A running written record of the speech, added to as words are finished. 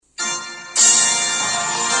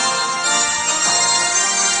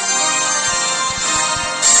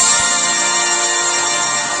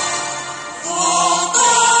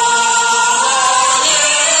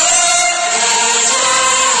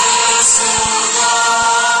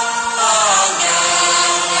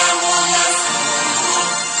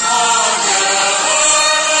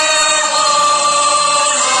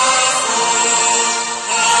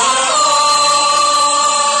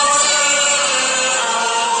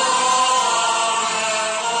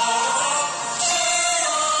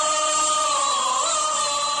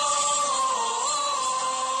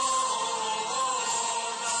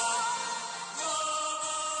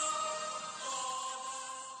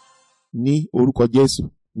ní orúkọ Jésù,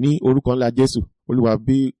 ní orúkọ ńlá Jésù. Olúwa,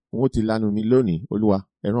 bí wọ́n ti lanu mi lónìí, Olúwa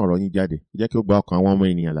ẹ rán ọ̀rọ̀ yín jáde, jẹ́ kí ó gba ọkàn àwọn ọmọ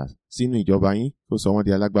ènìyàn là sínú ìjọba yín, ó sọ wọ́n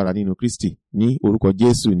di alágbára nínú Kristi. Ní orúkọ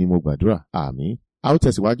Jésù ni mo gbàdúrà, àmín. A ó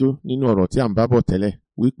tẹ̀síwájú nínú ọ̀rọ̀ tí à ń bá bọ̀ tẹ́lẹ̀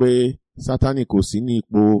wípé Sátánì kò sí ní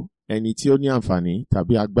ipò ẹni tí ó ní àǹfààní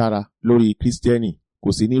tàbí agbára lórí Kírísítẹ́nì, kò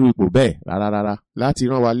sí nírú ipò bẹ́ẹ̀ rárá. Láti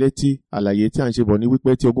rán wa létí, àlàyé tí à ń ṣe bọ̀ ní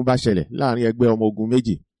wípé tí ogun bá ṣẹlẹ̀ láàrin ẹgbẹ́ ọmọ ogun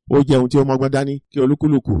méjì, ó jẹ́ ohun tí ó mọ́gbọ́n dání kí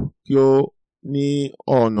olúkúlùkù kí ó ní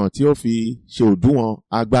ọ̀nà tí ó fi ṣe òdiwọ̀n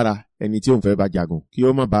agbára ẹni tí òun fẹ́ bá jagun, kí ó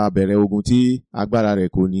má bàa bẹ̀rẹ̀ ogun tí agbára rẹ̀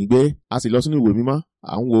kò ní gbé. A sì lọ sínú ìwé mímọ́,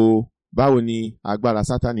 à ń wo báwo ni agbára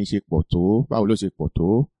Sátánì ṣe pọ̀ tó, báwo ló ṣe pọ̀ tó.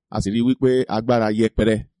 A sì rí wípé agbára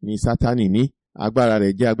yẹpẹrẹ ni Sátánì ní, agbára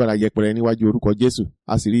rẹ̀ jẹ́ agbára yẹpẹrẹ níwájú orúkọ Jésù.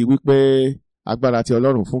 A sì rí wípé agbára tí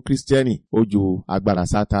Ọlọ́run fún Kírísítẹ́nì ó ju agbára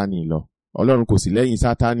Sátánì lọ. Ọlọ́run kò sí lẹ́yìn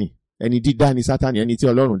Sátánì. Ẹni dídá ni Sátánì, ẹni tí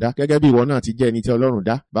Ọlọ́run dá. Gẹ́gẹ́ bí ìwọ náà ti jẹ́ ẹni tí Ọlọ́run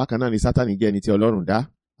dá, bákan náà ni Sátánì jẹ́ ẹni tí Ọlọ́run dá.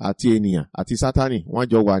 Àti ènìyàn àti Sátánì wọ́n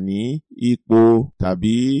jọ wà ní ipò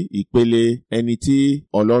tàbí ìpele ẹni tí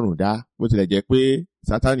Ọlọ́run dá. Bó tilẹ̀ jẹ́ pé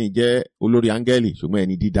Sátánì jẹ́ olórí áńgẹ́lì, ṣùgbọ́n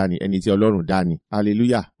ẹni dídá ni, ẹni tí Ọlọ́run dá ni.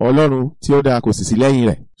 Hallelujah. Ọlọ́run tí ó dá kò sì sí lẹ́yìn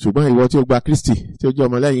rẹ̀. Ṣùgbọ́n ìwọ tí ó gba Kristi, tí ó jẹ́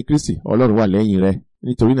ọmọ lẹ́yìn Kristi, Ọlọ́run wà lẹ́yìn rẹ̀.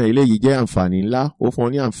 Nítorí náà eléyìí jẹ́ àǹfààní ńlá, ó fún ọ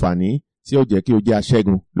ní àǹfààní tí ó jẹ́ kí o jẹ́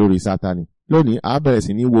aṣẹ́gun lórí Sátánì. Lónìí, a bẹ̀rẹ̀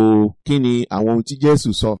sí ní wo kí ni àwọn ohun tí Jésù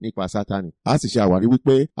sọ nípa Sátánì. A sì ṣe àwárí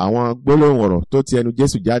wípé àwọn gbólóhùn ọ̀rọ̀ tó ti ẹnu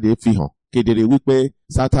Jésù jáde fi hàn kedere wípé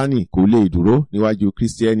Sátánì kò lè dúró níwájú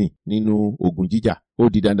Kírísítẹ́nì nínú ogun jíjà. Ó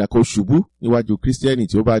di dandan kó ṣubú níwájú Kírísítẹ́nì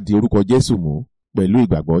tí ó bá di orúkọ Jésù mú pẹ̀lú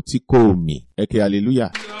ìgbàgbọ́ tí kò mì. Ẹ ké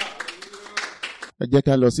hallelujah. Ẹ jẹ́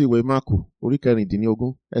ká lọ sí ìwé Máàkù orí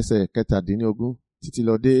 16 ẹsẹ̀ 17 títí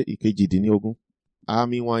lọ dé 18.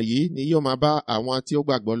 Àmì wọ̀nyí ni yóò máa bá àwọn tí ó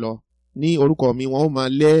gbàgbọ́ lọ. Ní orúkọ mi wọn ó máa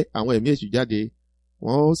lé àwọn ẹ̀mí èṣù jáde,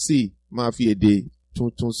 wọn ó sì máa fi èdè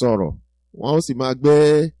tuntun sọ̀rọ̀, wọn ó sì máa gbé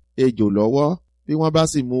ejò lọ́wọ́, bí wọ́n bá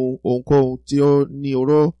sì mu ohunkóhun tí ó ní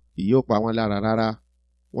oró, kì yóò pa wọ́n lára rárá.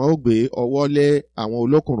 Wọn ó gbé ọwọ́ lé àwọn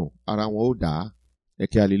olókùnrùn, ara wọn ó dá. Ẹ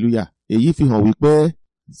ké hallelujah. Èyí fi hàn wípé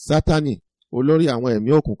Sátánì, olórí àwọn ẹ̀mí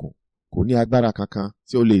òkùnkùn, kò ní agbára kankan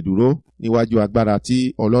tí ó lè dúró níwájú agbára tí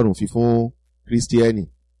Ọlọ́run fi fún Kírísítẹ́nì.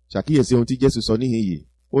 Ṣàkíyèsí ohun tí Jésù sọ níhìn yìí.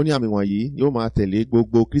 Ó ní àmì wọ̀nyí ni ó máa tẹ̀lé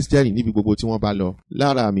gbogbo Kírísítẹ́nì níbi gbogbo tí wọ́n bá lọ.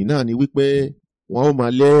 Lára àmì náà ni wípé wọ́n ó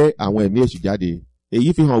máa lé àwọn ẹ̀mí èṣù jáde. Èyí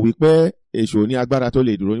fi hàn wípé èṣù ní agbára tó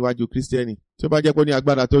lè dúró níwájú Kírísítẹ́nì. Tí ó bá jẹ́ pé ó ní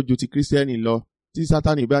agbára tó ju ti Kírísítẹ́nì lọ, tí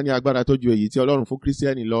Sátánì bá ní agbára tó ju èyí tí Ọlọ́run fún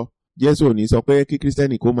Kírísítẹ́nì lọ, Jésù ò ní sọ pé kí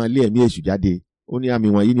Kírísítẹ́nì kó máa lé ẹ̀mí èṣù jáde. Ó ní àmì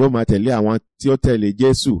wọ̀nyí ni ó máa tẹ̀lé àwọn tí ó tẹ̀lé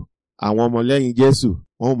Jésù, àwọn ọmọlẹ́yìn Jésù,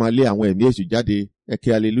 wọ́n ó máa lé àwọn ẹ̀mí èṣù jáde. Ẹ ké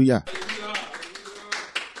hallelujah.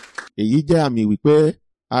 Èyí jẹ́ àmì wípé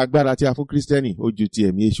agbára tí a fún Kírísítẹ́nì ó ju ti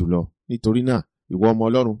ẹ̀mí èṣù lọ. Nítorí náà, ìwọ ọmọ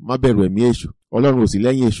Ọlọ́run, má bẹ̀rù ẹ̀mí èṣù. Ọlọ́run ò sí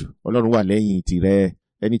lẹ́yìn èṣù, Ọlọ́run wà lẹ́yìn tìrẹ.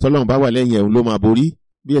 Ẹni tí Ọlọ́run bá wà lẹ́yìn ẹ̀ ló máa borí.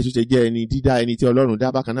 Bí èṣù ṣe jẹ́ ẹni dídá, ẹni tí Ọlọ́run dá,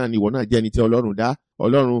 bákan náà ni ìwọ náà jẹ́ ẹni tí Ọlọ́run dá.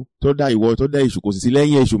 Ọlọ́run tó dá ìwọ, tó dá èṣù, kò sì sí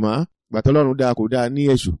lẹ́yìn èṣù mọ́. Gbàtí Ọlọ́run dá kò dá ní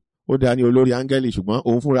èṣù, ó dá ní olórí áńgẹ́lì, ṣùgbọ́n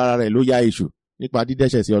òun fúnra rẹ̀ ló yá èṣù nípa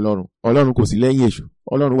dídẹ́ṣẹ̀ sí Ọlọ́run. Ọlọ́run kò sí lẹ́yìn èṣù,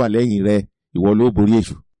 Ọlọ́run wà lẹ́yìn rẹ, ìwọ ló borí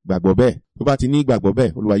èṣù. Gbàgbọ́ bẹ́ẹ̀. Tó bá ti ní ìgbàgbọ́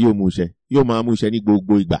bẹ́ẹ̀, Olúwa yóò mú iṣẹ́, yóò máa mú iṣẹ́ ní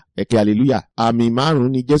gbogbo ìgbà. Ẹ ké hallelujah. Àmì 5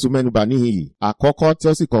 ni Jésù mẹ́nubà níhìn yìí. Àkọ́kọ́ tí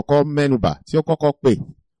ó sì kọ́kọ́ mẹ́nubà, tí ó kọ́kọ́ pè,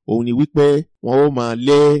 òun ni wípé wọn ó máa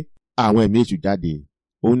lé àwọn ẹ̀mí èṣù jáde.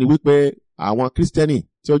 Òun ni wípé àwọn Kírísítẹ́nì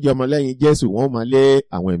tí ó jẹ́ ọmọlẹ́yìn Jésù, wọn ó máa lé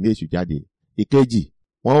àwọn ẹ̀mí èṣù jáde. Ìkejì,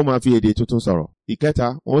 wọn ó máa fi èdè tuntun sọ̀rọ̀. Ìkẹta,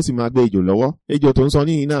 wọn ó sì máa gbé ejò lọ́wọ́. Ejò tó ń sọ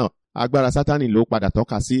níhìn náà, agbára Sátánì ló padà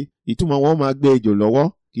tọ́ka sí. Ìtumọ̀ wọn ó máa gbé ejò lọ́wọ́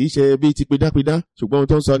kìí ṣe bí ti pidánpidán, ṣùgbọ́n ohun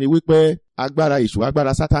tó ń sọ ni wípé agbára èṣù,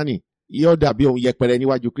 agbára Sátánì yóò dàbí ohun yẹpẹrẹ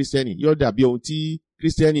níwájú Kírísítẹ́nì, yóò dàbí ohun tí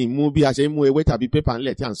Kírísítẹ́nì mú bí a ṣe ń mú ewé tàbí pépà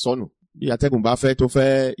ńlẹ̀ tí à ń sọnù. Bí atẹ́gùn bá fẹ́ tó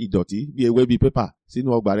fẹ́ ìdọ̀tí bí ewé bí pépà sínú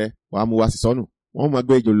ọgbà rẹ, wàá mú wá sí sọnù. Wọ́n máa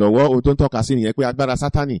gbé ejò lọ́wọ́. Ohun tó ń tọ́ka sí nìyẹn pé agbára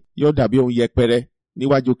Sátánì yóò dàbí ohun yẹpẹrẹ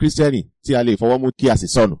níwájú Kírísítẹ́nì tí a lè fọwọ́ mú kí a sì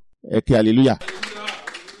sọnù. Ẹ ké hallelujah.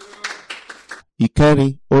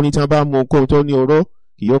 Ìkẹrin, ó ní tí wọ́n bá mu ohunkóhun tó ní oró,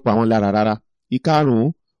 kì yóò pa wọ́n lára rárá.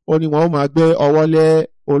 Ìkarùn-ún, ó ní wọn ó máa gbé ọwọ́ lé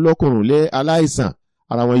olókùnrùn, lé aláìsàn,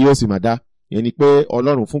 ara wọn yóò sì máa dá. Ìyẹn ni pé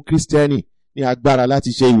Ọlọ́run fún Kírísítẹ́nì ní agbára láti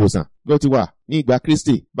ṣe ìwòsàn bí ó ti wà ní ìgbà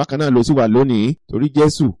Kristi, bákan náà ló sì wà lónìí, torí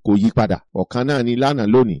Jésù kò yí padà. Ọ̀kan náà ni lánàá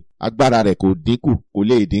lónìí, agbára rẹ̀ kò dínkù, kò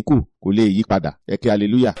lè dínkù, kò lè yí padà. Ẹ ké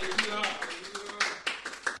hallelujah.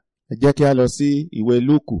 Ẹ jẹ́ kí a lọ sí ìwé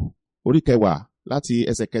Lúùkù orí 10 láti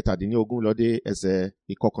ẹsẹ̀ 17 lọ dé ẹsẹ̀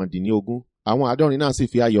 19. àwọn àádọ́rin náà sì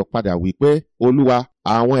fi ayọ̀ padà wí pé Olúwa,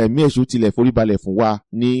 àwọn ẹ̀mí èṣù tilẹ̀ foríbalẹ̀ fún wa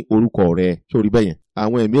ní orúkọ rẹ̀. Sórí bẹ́yẹn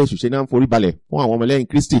àwọn ẹ̀mí èṣù ṣe náà ń foríbalẹ̀ fún àwọn ọmọlẹ́yìn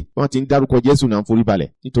Kristi wọ́n ti ń dárúkọ Jésù náà ń foríbalẹ̀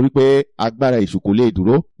nítorí pé agbára èṣù kò lè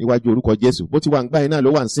dúró níwájú orúkọ Jésù. Bó ti wà ń gbà yín náà ló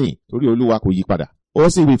wà ń sìn torí Olúwa kò yí padà. Ó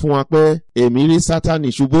sì wí fún wa pé èmi rí Sátánì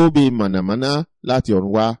ṣubú bíi mọ̀nàmọ́ná láti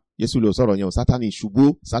ọ̀run wá. Jésù ló sọ̀rọ̀ yẹn o,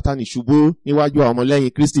 Sátánì ṣubú níwájú àwọn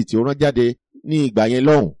ọmọlẹ́yìn Kristi tí ó rán jáde ní ìgbà yẹn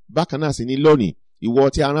lọ́hùn. Bákan náà sì ní lónìí ìwọ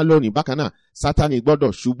tí a rán lónìí bákan náà Sátánì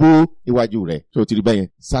gbọ́dọ̀ ṣubú níwájú rẹ̀. tó ti rí bẹ́yẹn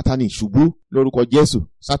Sátánì ṣubú lórúkọ Jésù.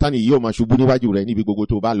 Sátánì yóò máa ṣubú níwájú rẹ̀ níbi gbogbo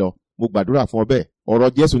tó bá lọ. Mo gbàdúrà fún ọ bẹ́ẹ̀. Ọ̀rọ̀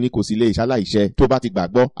Jésù ni kò sì lè ṣaláìṣẹ tó bá ti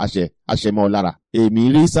gbàgbọ́ àṣẹ mọ́ ọ lára. Èmi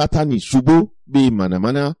rí Sátánì ṣubú bíi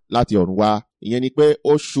mọ̀nàmọ́ná láti ọ̀run wá. Ìyẹn ni pé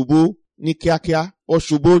ó ṣubú ní kíákíá, ó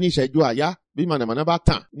ṣubú ní ìṣẹ́jú àáyá. Bí mọ̀nàmọ́ná bá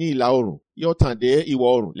tàn ní ìlà oòrùn yóò tàn dé ìwọ̀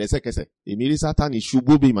oòrùn lẹ́sẹ̀kẹsẹ̀. Èmi rí Sátánì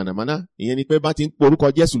ṣubú bíi mọ̀nàmọ́ná. Ìyẹn ni pé bá ti ń porúkọ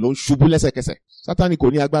Jésù ló ń ṣubú lẹ́sẹ̀kẹsẹ̀. Sátánì kò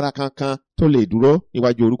ní agbára kankan tó lè dúró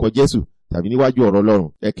níwájú orúkọ Jésù tàbí níwájú ọ̀rọ̀ Ọlọ́run.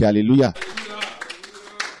 Ẹ ké hallelujah.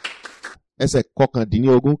 Ẹsẹ̀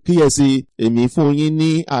 19 kíyèsí èmi fún yín ní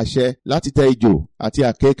àṣẹ láti tẹ ejò àti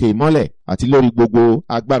àkéekèé mọ́lẹ̀ àti lórí gbogbo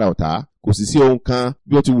agbára ọ̀tá. Kò sì sí ohun kan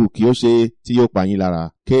bí ó ti wù kí ó ṣe tí yóò pa yín lára.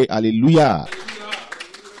 Ké hallelujah.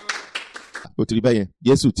 Ó ti rí bẹ́yẹn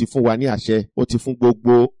Jésù ti fún wa ní àṣẹ. Ó ti fún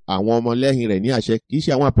gbogbo àwọn ọmọlẹ́yìn rẹ̀ ní àṣẹ. Kì í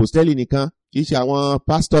ṣe àwọn àpòstélì nìkan, kì í ṣe àwọn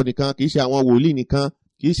pásítọ̀ nìkan, kì í ṣe àwọn wòlíì nìkan,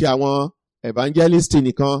 kì í ṣe àwọn evangelist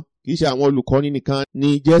nìkan, kì í ṣe àwọn olùkọ́ni nìkan ni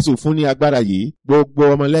Jésù fún ní agbára yìí. Gbogbo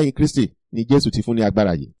ọmọlẹ́yìn Kristi ni Jésù ti fún ní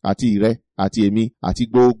agbára yìí. Àti ìrẹ àti èmi àti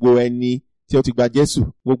gbogbo ẹni tí ó ti gba Jésù,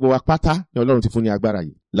 gbogbo wa pátá ni Ọlọ́run ti fún ní agbára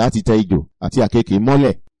yìí láti tẹ ejò àti àkéekèé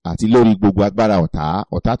mọ́lẹ̀ àti lórí gbogbo agbára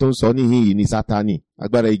ọ̀tá tó ń sọ níhìn yìí ni Sátánì.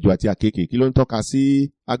 Agbára ejò àti àkéekèé kí ló ń tọ́ka sí?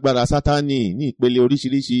 Agbára Sátánì ní ìpele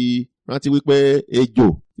oríṣiríṣi. Rántí wípé ejò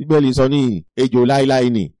Bíbélì sọ ní ejò láíláí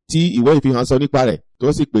ni tí ìwé ìfihàn sọ nípa rẹ̀ tó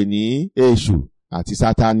sì pè ní èṣù àti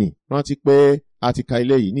Sátánì. Rántí pé a ti ka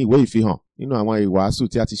ilé yìí ní ìwé ìfihàn nínú àwọn ìwàásù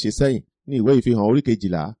tí a ti ṣe sẹ́yìn ní ìwé ìfihàn orí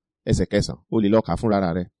 12 ẹsẹ̀ 9. O lè lọ kà fúnra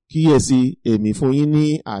rẹ̀. Kíyèsí èmi fún yín ní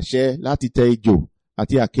àṣẹ láti tẹ ejò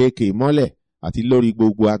àti àkéekèé mọ́lẹ̀ àti lórí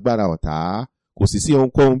gbogbo agbára ọ̀tá. Kò sì sí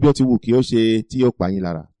ohunkóhun bí ó ti wù kí ó ṣe tí yóò pa yín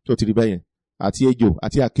lára. Tó ti rí bẹ́yẹn. Àti ejò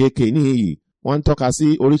àti àkéekèé níhìn wọ́n ń tọ́ka sí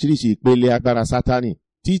oríṣiríṣi ìpele agbára Sátánì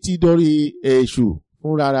títí dórí èṣù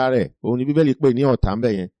fúnra rẹ̀. Òun ni Bíbélì pè ní ọ̀tá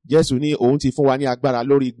ńbẹ̀ yẹn. Jésù ní òun ti fún wa ní agbára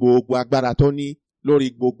lórí gbogbo agbára tó ní, lórí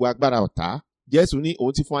gbogbo agbára ọ̀tá. Jésù ní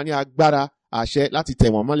òun ti fún wa ní agbára àṣẹ láti tẹ̀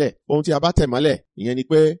wọ́n mọ́lẹ̀. Ohun tí a bá tẹ̀ mọ́lẹ̀ ìyẹn ni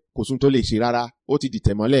pé kò sún tó lè ṣe rárá. Ó ti di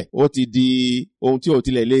tẹ̀ mọ́lẹ̀. Ó ti di ohun tí ò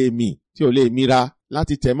tilẹ̀ lè mì, tí ò lè mira.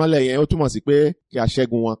 Láti tẹ̀ mọ́lẹ̀ yẹn ó túmọ̀ sí pé kí a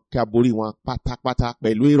ṣẹ́gun wọn, kí a borí wọn pátápátá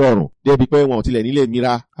pẹ̀lú ìrọ̀rùn débi pé wọn ò tilẹ̀ nílé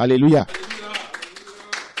mira. Hallelujah.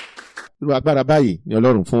 Irú agbára báyìí ni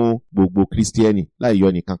Ọlọ́run fún gbogbo Kírísítíẹ́nì láì yọ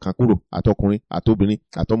nìkan kan kúrò, àtọkùnrin, àtobìnrin,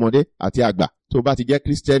 àtọmọdé àti àgbà. Tó bá ti jẹ́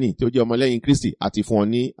Kírísítíẹ́nì tó jẹ́ ọmọlẹ́yìn Kristi àti fún ọ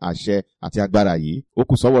ní àṣẹ àti agbára yìí. Ó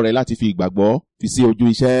kù sọ́wọ́ rẹ láti fi ìgbàgbọ́ fi sí ojú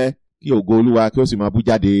iṣẹ́ kí ògo Olúwa kí ó sì máa bú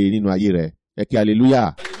jáde nínú ayé rẹ. Ẹ kí hallelujah.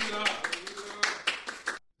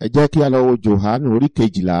 Ẹ jẹ́ kí a lọ wo Jòhánù orí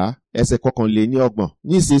 12 ẹsẹ̀ 21.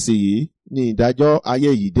 Nísinsìnyí ni ìdájọ́ ayé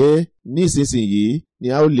yìí dé. Nísinsìnyí ni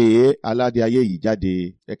a ó lé aládé ayé yìí jáde.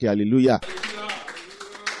 Ẹ kí hallelujah.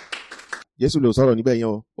 Jésù ló sọ̀rọ̀ níbẹ̀ yẹn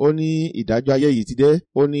o. Ó ní ìdájọ́ ayé yìí ti dé.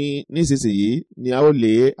 Ó ní nísinsìnyí ni a ó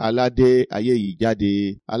lé aládé ayé yìí jáde.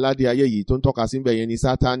 Aládé ayé yìí tó ń tọ́ka sí níbẹ̀ yẹn ni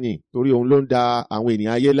Sátánì. Torí òun ló ń da àwọn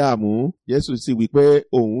ènìyàn ayé láàmú. Jésù sì wí pé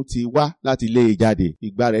òun ti wá láti lé e jáde.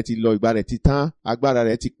 Ìgbà rẹ̀ ti lọ, ìgbà rẹ̀ ti tán, agbára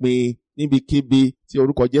rẹ̀ ti pin. Níbikíbi tí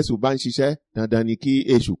orúkọ Jésù bá ń ṣiṣẹ́, dandan ni kí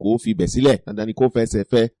èṣù kó fi ibẹ̀ sílẹ̀, dandan ni kó fẹsẹ̀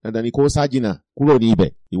fẹ́, dandan ni kó sájìnà kúrò ní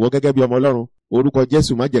ibẹ̀. Ìwọ gẹ́gẹ́ bí ọmọ Ọlọ́run, orúkọ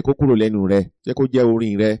Jésù má jẹ́ kó kúrò lẹ́nu rẹ, jẹ́ kó jẹ́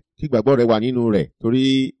orin rẹ, kí ìgbàgbọ́ rẹ wà nínú rẹ̀, torí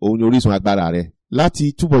òun ni orísun agbára rẹ. Láti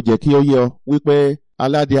túbọ̀ jẹ́ kí ó yé ọ wípé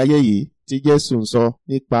aládé ayé yìí tí Jésù ń sọ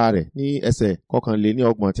nípa rẹ̀ ní ẹsẹ̀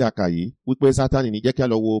 21 tí a kà yìí, wípé Sátánì ní. Jẹ́ kí a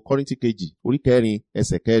lọ wo Kọ́ríńtì kejì orí 4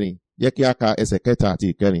 ẹsẹ̀ 4. Jẹ́ kí a ka ẹsẹ̀ 3 àti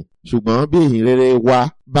 4. Ṣùgbọ́n bí ìhìn rere wa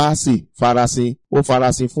bá sì farasin, ó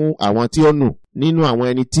farasin fún àwọn tí ó nù nínú àwọn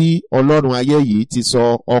ẹni tí Ọlọ́run ayé yìí ti sọ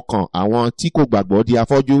ọkàn àwọn tí kò gbàgbọ́ di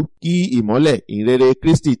afọ́jú, kí ìmọ́lẹ̀ ìhìnrere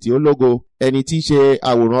Kristi tí ó lógo ẹni tí í ṣe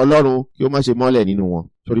àwòrán Ọlọ́run kí ó má ṣe mọ́lẹ̀ nínú wọn.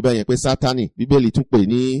 Torí bẹ́ẹ̀ yẹn pé Sátánì Bíbélì tún pè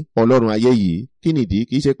ní Ọlọ́run ayé yìí. Kí nìdí?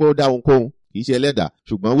 Kì í ṣe pé ó dá ohunkóhun, kì í ṣe ẹlẹ́dà,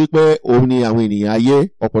 ṣùgbọ́n wípé òun ni àwọn ènìyàn ayé,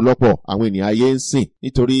 ọ̀pọ̀lọpọ̀ àwọn ènìyàn ayé ń sìn,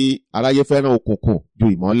 nítorí aráyé fẹ́ràn òkùnkùn ju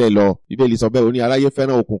ìmọ́lẹ̀ lọ. Bíbélì sọ bẹ́ẹ̀, ó ní aráyé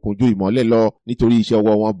fẹ́ràn òkùnkùn ju ìmọ́lẹ̀ lọ nítorí iṣẹ́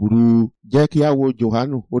ọwọ́ wọn burú. Jẹ́ kí a wo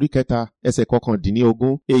Jòhánù orí 3 ẹsẹ̀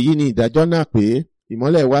 19. Èyí ni ìdájọ́ náà pé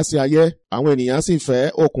ìmọ́lẹ̀ wá sí ayé, àwọn ènìyàn sì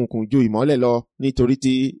fẹ́ òkùnkùn ju ìmọ́lẹ̀ lọ nítorí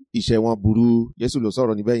tí iṣẹ́ wọn burú. Jésù ló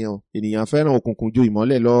sọ̀rọ̀ níbẹ̀ yẹn o. Ènìyàn fẹ́ràn òkùnkùn ju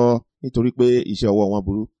ìmọ́lẹ̀ lọ nítorí pé iṣẹ́ ọwọ́ wọn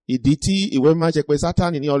burú. ìdí tí ìwé máa ṣe pé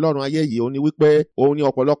Sátánì ní ọlọ́run ayé yìí ó ní wípé òun ní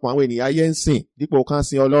ọ̀pọ̀lọpọ̀ àwọn ènìyàn ayé ń sìn dípò kan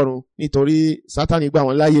sin ọlọ́run, nítorí Sátánì gbà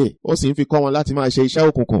wọ́n láyè ó sì ń fi kọ́ wọn láti máa ṣe iṣẹ́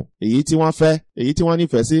òkùnkùn èyí tí wọ́n fẹ́, èyí tí wọ́n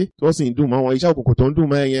nífẹ̀ẹ́ sí tó sì ń dùn mọ́ wọn. Iṣẹ́ òkùnkùn tó ń dùn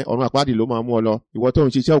mọ́ ẹyẹn ọ̀run àpáàdì ló máa mú ọ lọ. Ìwọ tó ń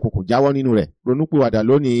ṣiṣẹ́ òkùnkùn jáwọ́ nínú rẹ̀, ronúpìwàdà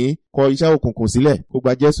lónìí, kọ iṣẹ́ òkùnkùn sílẹ̀, kó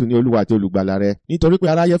gba Jésù ní Olúwa àti olùgbàlà rẹ, nítorí pé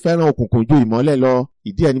aráyé fẹ́ràn òkùnkùn ju ìmọ́lẹ̀ lọ.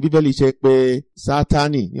 Ìdí ẹ̀ ní Bíbélì ṣe pé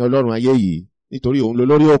Sátánì ní ọlọ́run ayé yìí, nítorí òun ló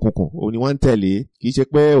lórí òkùnkùn, òun ni wọ́n ń tẹ̀lé, kì í ṣe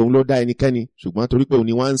pé òun ló dá ẹnikẹ́ni, ṣùgbọ́n torí pé òun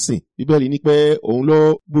ni wọ́n ń sìn. Bíbélì ní pé òun ló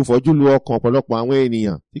bùfọ́jú lu ọkàn ọ̀pọ̀lọpọ̀ àwọn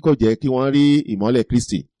ènìyàn tí kò jẹ́ kí wọ́n rí ìmọ́lẹ̀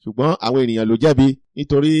Kristi, ṣùgbọ́n àwọn ènìyàn ló jẹ̀bi,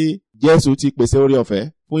 nítorí Jésù ti pèsè oore ọ̀fẹ́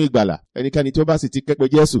fún ìgbàlà. Ẹnikẹ́ni tí ó bá sì ti ké pe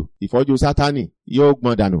Jésù, ìfọ́jú Sátánì yóò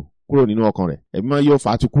gbọ̀n dànù kúrò nínú ọkàn rẹ̀, ẹ̀mí máa yóò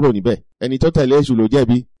fàá tu kúrò níbẹ̀. Ẹni tó tẹ̀lé Èṣù ló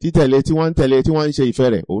jẹ̀bi, títẹ̀lé tí wọ́n ń tẹ̀lé tí wọ́n ń ṣe ìfẹ́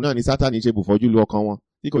rẹ̀, òun náà ni Sátánì ṣe bùfọ́jú lu ọkàn wọn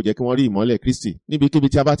tí kò jẹ́ kí wọ́n rí ìmọ́lẹ̀ Kristi. Níbikíbi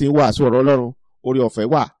tí a bá ti ń wàásù ọ̀rọ̀ Ọlọ́run, oore ọ̀fẹ́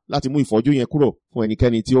wà láti mú ìfọ́jú yẹn kúrò fún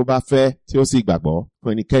ẹnikẹ́ni tí ó bá fẹ́ tí ó sì gbàgbọ́,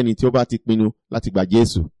 fún ẹnikẹ́ni tí ó bá ti pinnu láti gba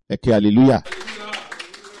Jésù. Ẹ ké hallelujah.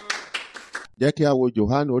 Jẹ́ kí a wo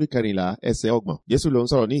Jòhánù orí 14 ẹsẹ̀ 30. Jésù ló ń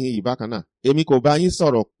sọ̀rọ̀ níhìn yìí bákan náà. Èmi kò bá yín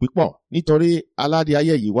sọ̀rọ̀ pípọ̀, nítorí aládé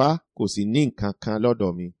ayé yìí wá kò sì ní nǹkan kan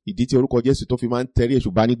lọ́dọ̀ mi. Ìdí tí orúkọ Jésù tó fi máa ń tẹrí èṣù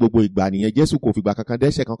bá ní gbogbo ìgbà nìyẹn. Jésù kò fìgbà kankan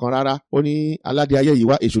dẹ́ṣẹ̀ kankan rárá. Ó ní aládé ayé yìí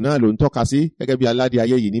wá, èṣù náà ló ń tọ́ka sí gẹ́gẹ́ bí aládé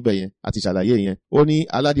ayé yìí níbẹ̀ yẹn àti ṣàlàyé yẹn. Ó ní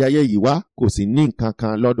aládé ayé yìí wá kò sì ní nǹkan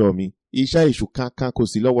kan lọ́dọ̀ mi. Iṣẹ́ èṣù kankan kò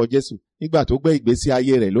sí lọ́wọ́ Jésù. Nígbà tó gbé ìgbésí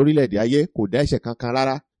ayé rẹ̀ lórílẹ̀-èdè ayé kò dá ẹ̀ṣẹ̀ kankan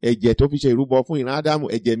rárá. Ẹ̀jẹ̀ tó fi ṣe ìrúbọ fún ìran Ádámù,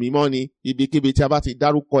 ẹ̀jẹ̀ mímọ́ ni. Ibikíbi tí a bá ti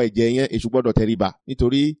dárúkọ ẹ̀jẹ̀ yẹn, èṣù gbọ́dọ̀ tẹríba,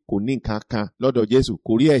 nítorí kò ní nǹkan kan lọ́dọ̀ Jésù,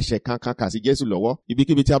 kò rí ẹ̀ṣẹ̀ kankan kà sí Jésù lọ́wọ́.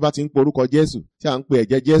 Ibikíbi tí a bá ti ń porúkọ Jésù, tí a ń pe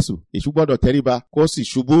ẹ̀jẹ̀ Jésù, èṣù gbọ́dọ̀ tẹríba, kó sì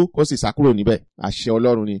ṣubú, kó sì sá kúrò níbẹ̀. Àṣẹ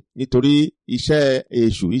Ọlọ́run ni, nítorí iṣẹ́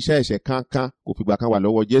èṣù, iṣẹ́ ẹ̀ṣẹ̀ kankan kò fìgbà kan wà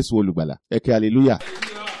lọ́wọ́ Jésù olùgbàlà. Ẹ ké hallelujah.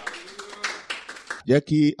 Jẹ́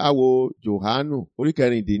kí a wo Jòhánù orí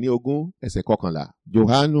 16 ẹsẹ̀ 11.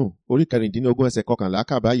 Jòhánù orí 16 ẹsẹ̀ 11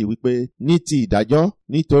 kà báyìí wípé, ní ti ìdájọ́,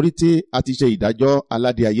 nítorí tí a ti ṣe ìdájọ́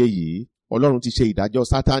aládé ayé yìí, Ọlọ́run ti ṣe ìdájọ́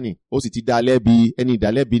Sátánì, ó sì ti dá lẹ́bi, ẹni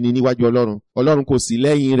ìdálẹ́bi ni níwájú Ọlọ́run. Ọlọ́run kò sí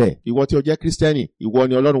lẹ́yìn rẹ̀. Ìwọ tí ó jẹ́ Kristẹni, ìwọ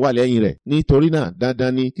ni Ọlọ́run wà lẹ́yìn rẹ̀. Nítorí náà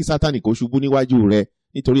dandan ni kí Sátánì kó ṣubú níwájú rẹ̀,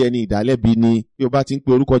 nítorí ẹni ìdálẹ́bi ni. Bí o bá ti ń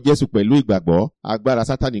pe orúkọ Jésù pẹ̀lú ìgbàgbọ́, agbára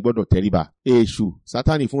Sátánì gbọ́dọ̀ tẹríba. Èṣù,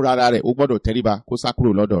 Sátánì fúnra rẹ̀ ó gbọ́dọ̀ tẹríba kó sá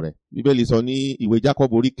kúrò lọ́dọ̀ rẹ̀. Bíbélì sọ ní ìwé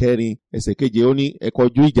Jákọ́bù orí 4 ẹsẹ̀ 7, ó ní ẹ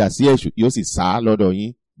kọjú ìjà sí èṣù yóò sì sá lọ́dọ̀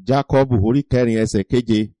yín. Jákọ́bù orí 4 ẹsẹ̀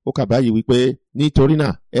 7 ó kà báyìí wípé, nítorí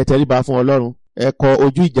náà ẹ tẹríba fún Ọlọ́run, ẹ kọ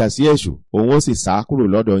ojú ìjà sí èṣù, òun ó sì sá kúrò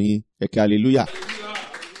lọ́dọ̀ yín. Ẹ ké hallelujah.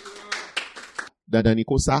 Dandan ni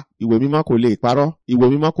kó sá. Ìwé mímọ́ kò lè parọ́, ìwé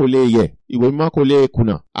mímọ́ kò lè yẹ̀, ìwé mímọ́ kò lè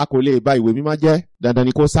kùnà, a kò lè bà ìwé mímọ́ jẹ́. Dandan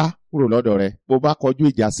ni kó sá kúrò lọ́dọ̀ rẹ̀. Bó bá kọjú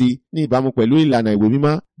ìjà sí ní ìbámu pẹ̀lú ìlànà ìwé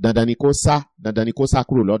mímọ́, dandan ni kó sá, dandan ni kó sá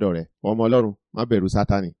kúrò lọ́dọ̀ rẹ̀. Ọmọ Ọlọ́run, má bẹ̀rù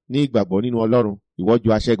Sátánì. Ní ìgbàgbọ́ nínú Ọlọ́run, ìwọ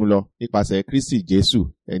ju aṣẹ́gun lọ nípasẹ̀ Kristi Jésù,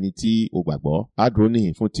 ẹni tí o gbàgbọ́. Á dúró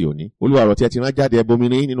níhìn fún ti òní. Olúwa ọ̀rọ̀ tí ẹ ti rán jáde, ẹ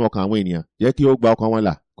bomirin nínú ọkàn àwọn ènìyàn. Jẹ́ kí ó gba ọkàn wọn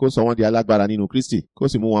là, kó sọ wọ́n di alágbára nínú Kristi, kó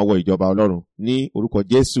sì mú wọn wọ ìjọba Ọlọ́run. Ní orúkọ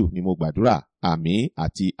Jésù ni mo gbàdúrà. Àmín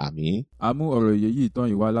àti àmín. A mú ọ̀rọ̀ ìyè yìí tán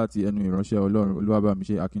ìwá láti ẹnu ìránṣẹ́ Ọlọ́run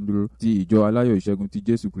Olúwabámiṣẹ́ Akíndúró ti ìjọ Aláyọ̀ Ìṣẹ́gun ti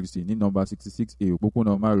Jésù Kristi ní nọ́mbà 66A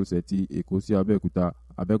òpópónà márosẹ̀ ti Èkó sí Abẹ́òkúta,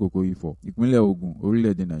 Abẹ́kòkó Ifọ̀, ìpínlẹ̀ Ògùn,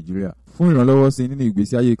 orílẹ̀-èdè Nàìjíríà. Fún ìrànlọ́wọ́ sí nínú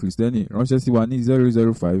ìgbésí ayé Kristẹni, ránṣẹ́ sí wa ní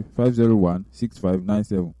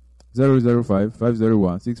 005-501-6597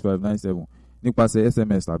 005-501-6597 nípasẹ̀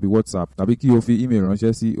SMS tàbí WhatsApp, tàbí kí o fi email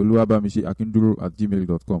ránṣẹ́ sí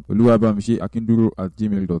oluwabamiseakinduro@gmail.com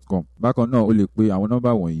oluwabamiseakinduro@gmail.com. Bákan náà o lè pe àwọn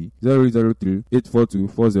nọ́mbà wọ̀nyí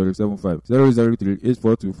 003-842-4075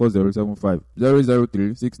 003-842-4075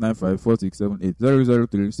 003-695-4678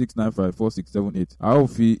 003-695-4678. A ó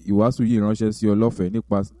fi ìwàásù yìí ránṣẹ́ sí ọ lọ́fẹ̀ẹ́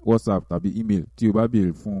nípa WhatsApp tàbí email tí o bá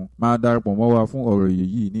béèrè fún un. Máa darapọ̀ mọ́ wa fún ọ̀rọ̀ ìyè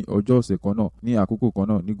yìí ní ọjọ́ ọ̀sẹ̀ kan náà ní àkókò kan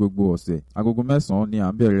náà ní gbogbo ọ̀sẹ̀. Agogo 9 ni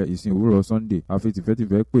à ń bẹ̀rẹ̀ ìsìn òwúrọ̀ Sunday. A fi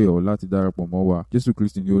tìfẹ́tìfẹ́ pè ọ́ láti darapọ̀ mọ́ wa. Jésù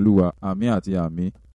Kristi ni Olúwa. Àmín àti àmín.